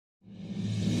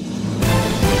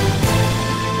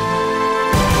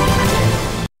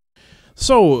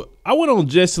So I went on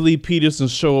Jesse Lee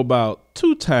Peterson's show about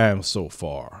 2 times so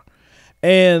far,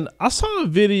 and I saw a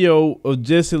video of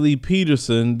Jesse Lee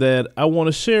Peterson that I want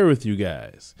to share with you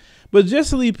guys. But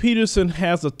Jesse Lee Peterson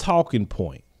has a talking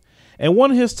point, and one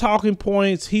of his talking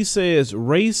points, he says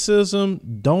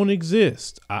racism don't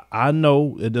exist. I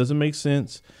know it doesn't make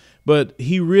sense, but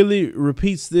he really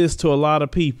repeats this to a lot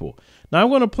of people. Now I'm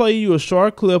going to play you a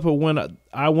short clip of when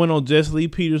I went on Jesse Lee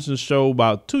Peterson's show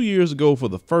about 2 years ago for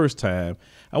the first time.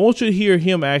 I want you to hear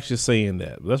him actually saying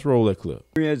that. Let's roll that clip.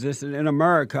 In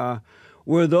America,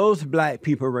 were those black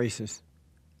people racist?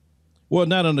 Well,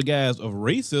 not on the guise of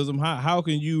racism. How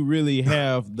can you really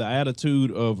have the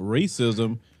attitude of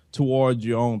racism towards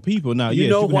your own people? Now, yes,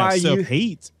 you can have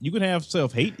self-hate. You can have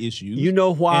self-hate issues. You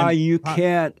know why you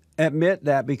can't admit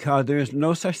that? Because there's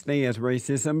no such thing as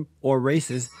racism or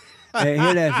racist.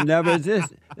 And it has never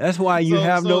existed. That's why you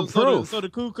have no proof. So the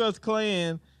Ku Klux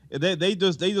Klan, they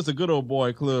just a good old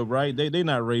boy club, right? They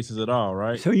not racist at all,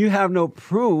 right? So you have no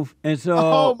proof, and so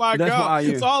oh my God,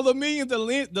 it's all the millions,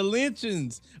 the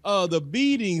lynchings, the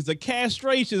beatings, the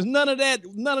castrations. None of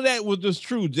that was just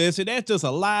true, Jesse. That's just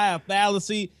a lie, a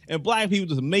fallacy, and black people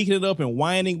just making it up and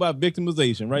whining about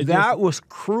victimization, right? That was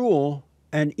cruel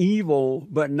and evil,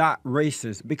 but not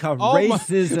racist, because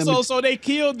racism. So they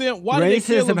killed them. Why did they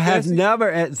kill them? Racism has never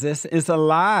existed. It's a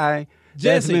lie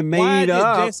that's been made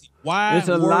up. Why it's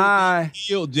a lie.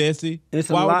 Killed, Jesse? It's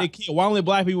why a were lie. they killed? Why only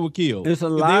black people were killed? It's a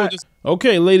lie.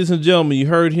 Okay, ladies and gentlemen, you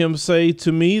heard him say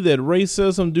to me that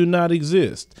racism do not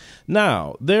exist.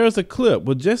 Now, there's a clip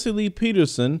where Jesse Lee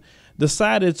Peterson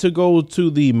decided to go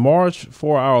to the March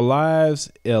for Our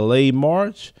Lives LA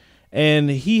March, and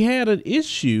he had an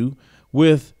issue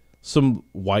with some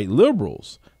white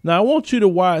liberals. Now, I want you to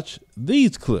watch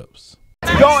these clips.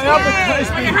 Don't ever touch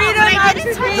me. I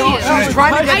didn't touch you.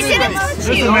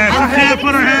 Listen, man, she can't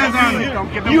put her hands on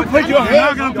her. You put your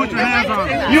hands on her. You're not going to put your hands on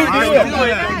her. You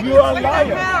did. You're a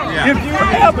liar. If you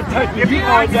ever touch me, you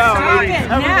are down. Stop it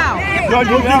now. We'll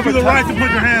give you the right to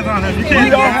put your hands on her. You You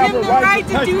don't have the right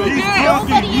to touch do me. this.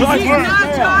 He's not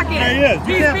talking. He's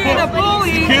being a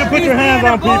bully. You can't put your hands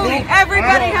on people.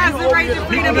 Everybody has the right to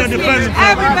freedom of speech.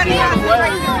 Everybody has the right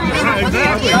to freedom of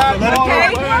speech.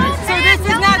 Okay? So this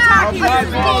is not talking. This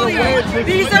is bullying.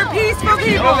 These are peaceful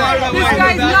people. This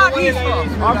guy's not peaceful.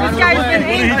 This guy's been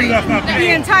angry the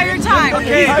entire time.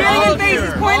 He's getting in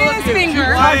faces, pointing his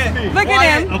finger. Look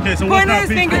at him. Pointing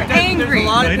his finger, angry.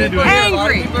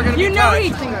 Angry. You know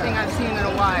he's anything I've seen in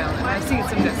a while, and I've seen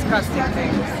some disgusting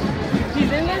things.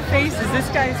 He's in their faces. This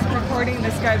guy's recording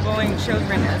this guy bullying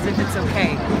children as if it's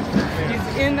okay. He's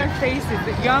in their faces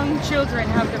that young children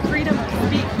have the freedom of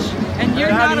speech, and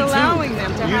you're not allowing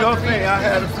them to have the freedom. You don't think I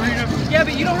have the freedom? Yeah,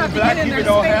 but you don't have to get in their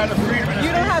space.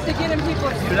 You don't have to get in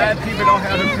people's space. Black people don't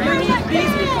have the freedom.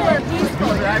 These people are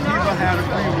peaceful. Black people have the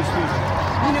freedom of speech.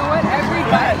 You know what?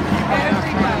 Everybody.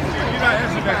 You're not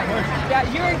answering that question. Yeah,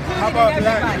 you're included in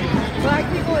everybody. Black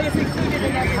people is included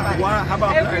in everybody. How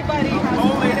about everybody black people? has I'm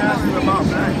only asking about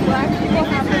black people. Black people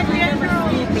have the freedom of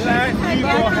speech. Black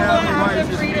people have the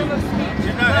freedom of speech.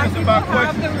 You're not asking about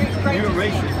questions. You're a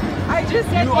racist. I just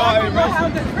said you are a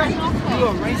racist. You're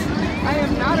a racist. I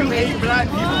am not a racist. You hate black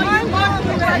people. I'm not a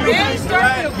racist. You hate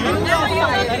black people. You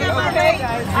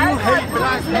hate black people.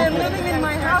 I've been living in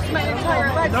my house my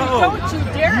entire life. No. So don't you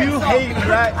dare You hate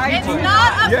black people. I do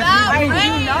not. I do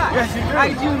not. Yes, you do. I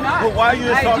do not. But why are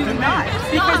you insulting me?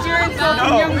 Because you're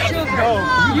insulting young children. No.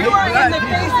 You are in the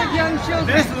face of young children.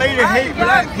 This lady hates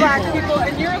black people.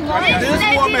 And you're lying. This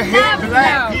woman hates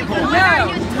black people.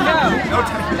 No.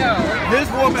 This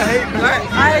woman hates black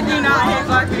people. I do not hate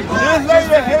black people. This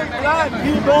lady hates black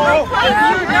people.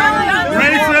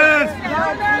 Racist!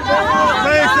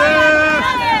 Racist!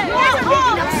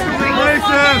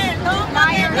 Racist!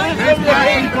 This lady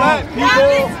hates black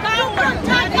people.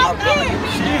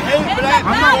 She hates black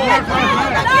people.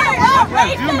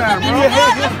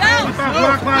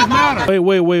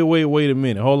 Wait a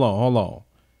minute. Hold on.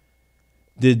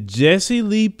 Did Jesse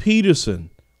Lee Peterson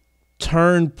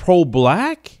turn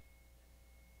pro-black?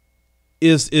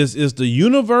 Is the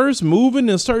universe moving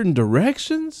in certain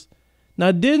directions?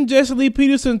 Now, didn't Jesse Lee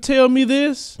Peterson tell me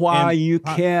this? Why you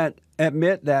can't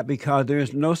admit that? Because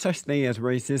there's no such thing as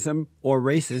racism or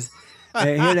racist,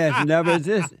 and it has never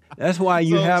existed. That's why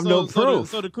you have no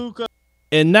proof.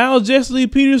 And now Jesse Lee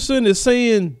Peterson is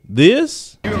saying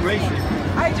this? You're a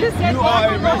racist. I just said you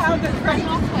are a racist.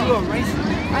 You're a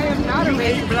racist. I am not a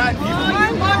racist. Hate black people.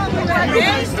 I'm not a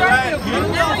racist. Black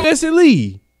people. Jesse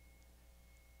Lee.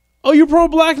 Oh, you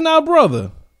pro-black now,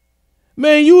 brother?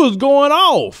 Man, you was going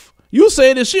off. You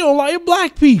said that she don't like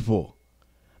black people.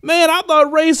 Man, I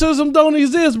thought racism don't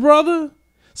exist, brother.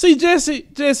 See, Jesse,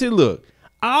 look,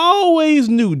 I always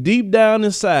knew deep down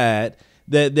inside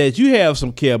that you have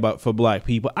some care for black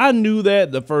people. I knew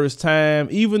that the first time,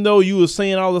 even though you were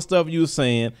saying all the stuff you were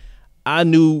saying, I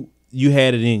knew you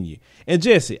had it in you. And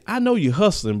Jesse, I know you're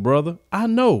hustling, brother. I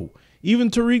know. Even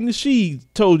Tariq Nasheed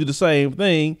told you the same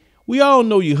thing. We all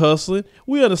know you hustling.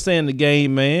 We understand the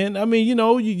game, man. I mean, you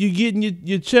know, you getting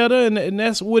your cheddar, and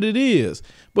that's what it is.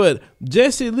 But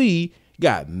Jesse Lee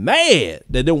got mad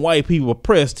that them white people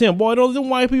pressed him. Boy, those them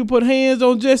white people put hands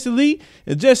on Jesse Lee,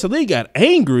 and Jesse Lee got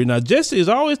angry. Now, Jesse is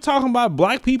always talking about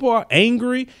black people are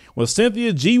angry. When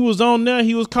Cynthia G was on there,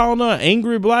 he was calling her an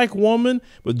angry black woman,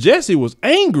 but Jesse was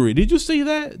angry. Did you see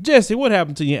that? Jesse, what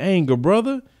happened to your anger,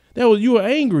 brother? You were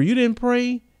angry. You didn't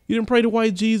pray. You didn't pray to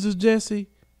white Jesus, Jesse.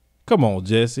 Come on,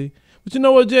 Jesse. But you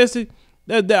know what, Jesse?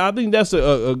 I think that's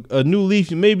a new leaf.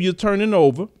 Maybe you're turning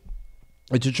over,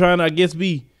 but you're trying to, I guess,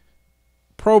 be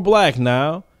pro-black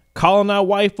now, calling out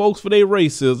white folks for their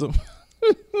racism.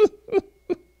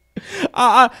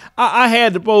 I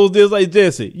had to pose this like,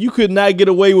 Jesse, you could not get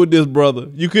away with this, brother.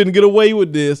 You couldn't get away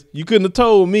with this. You couldn't have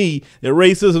told me that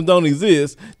racism don't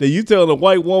exist. That you telling a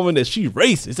white woman that she's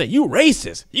racist. Say, you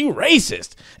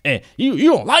racist, and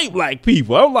you don't like black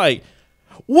people. I'm like,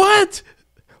 what?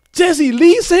 Jesse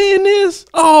Lee saying this?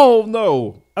 Oh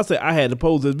no. I said I had to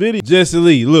post this video. Jesse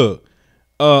Lee, look.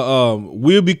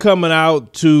 We'll be coming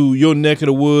out to your neck of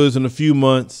the woods in a few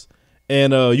months,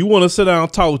 and you want to sit down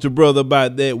and talk with your brother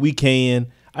about that, we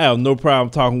can. I have no problem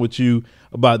talking with you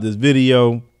about this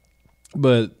video,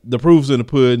 but the proof's in the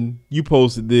pudding. You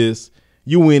posted this,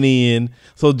 you went in.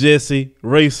 So Jesse,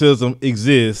 racism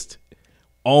exists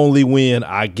only when,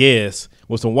 I guess,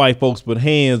 when some white folks put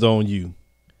hands on you.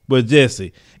 But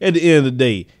Jesse, at the end of the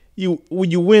day,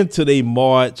 when you went to their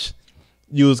march,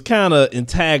 you was kind of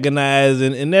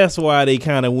antagonizing, and that's why they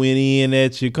kind of went in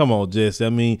at you. Come on, Jesse. I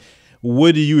mean,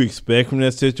 what do you expect from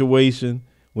that situation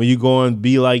when you go and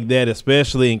be like that,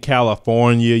 especially in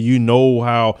California? You know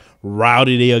how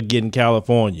rowdy they are getting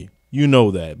California. You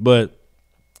know that. But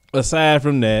aside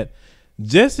from that,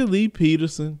 Jesse Lee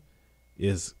Peterson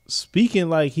is speaking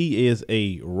like he is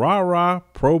a rah-rah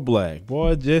pro-black.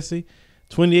 Boy, Jesse,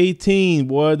 2018,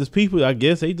 boy, these people, I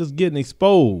guess, they just getting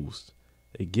exposed.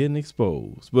 They're getting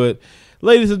exposed. But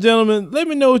ladies and gentlemen, let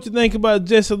me know what you think about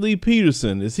Jesse Lee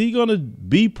Peterson. Is he going to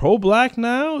be pro-black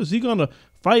now? Is he going to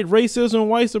fight racism and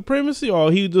white supremacy?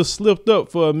 Or he just slipped up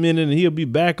for a minute and he'll be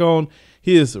back on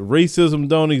his racism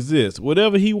don't exist?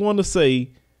 Whatever he want to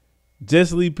say,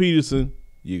 Jesse Lee Peterson,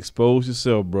 you expose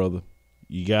yourself, brother.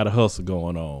 You got a hustle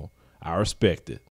going on. I respect it.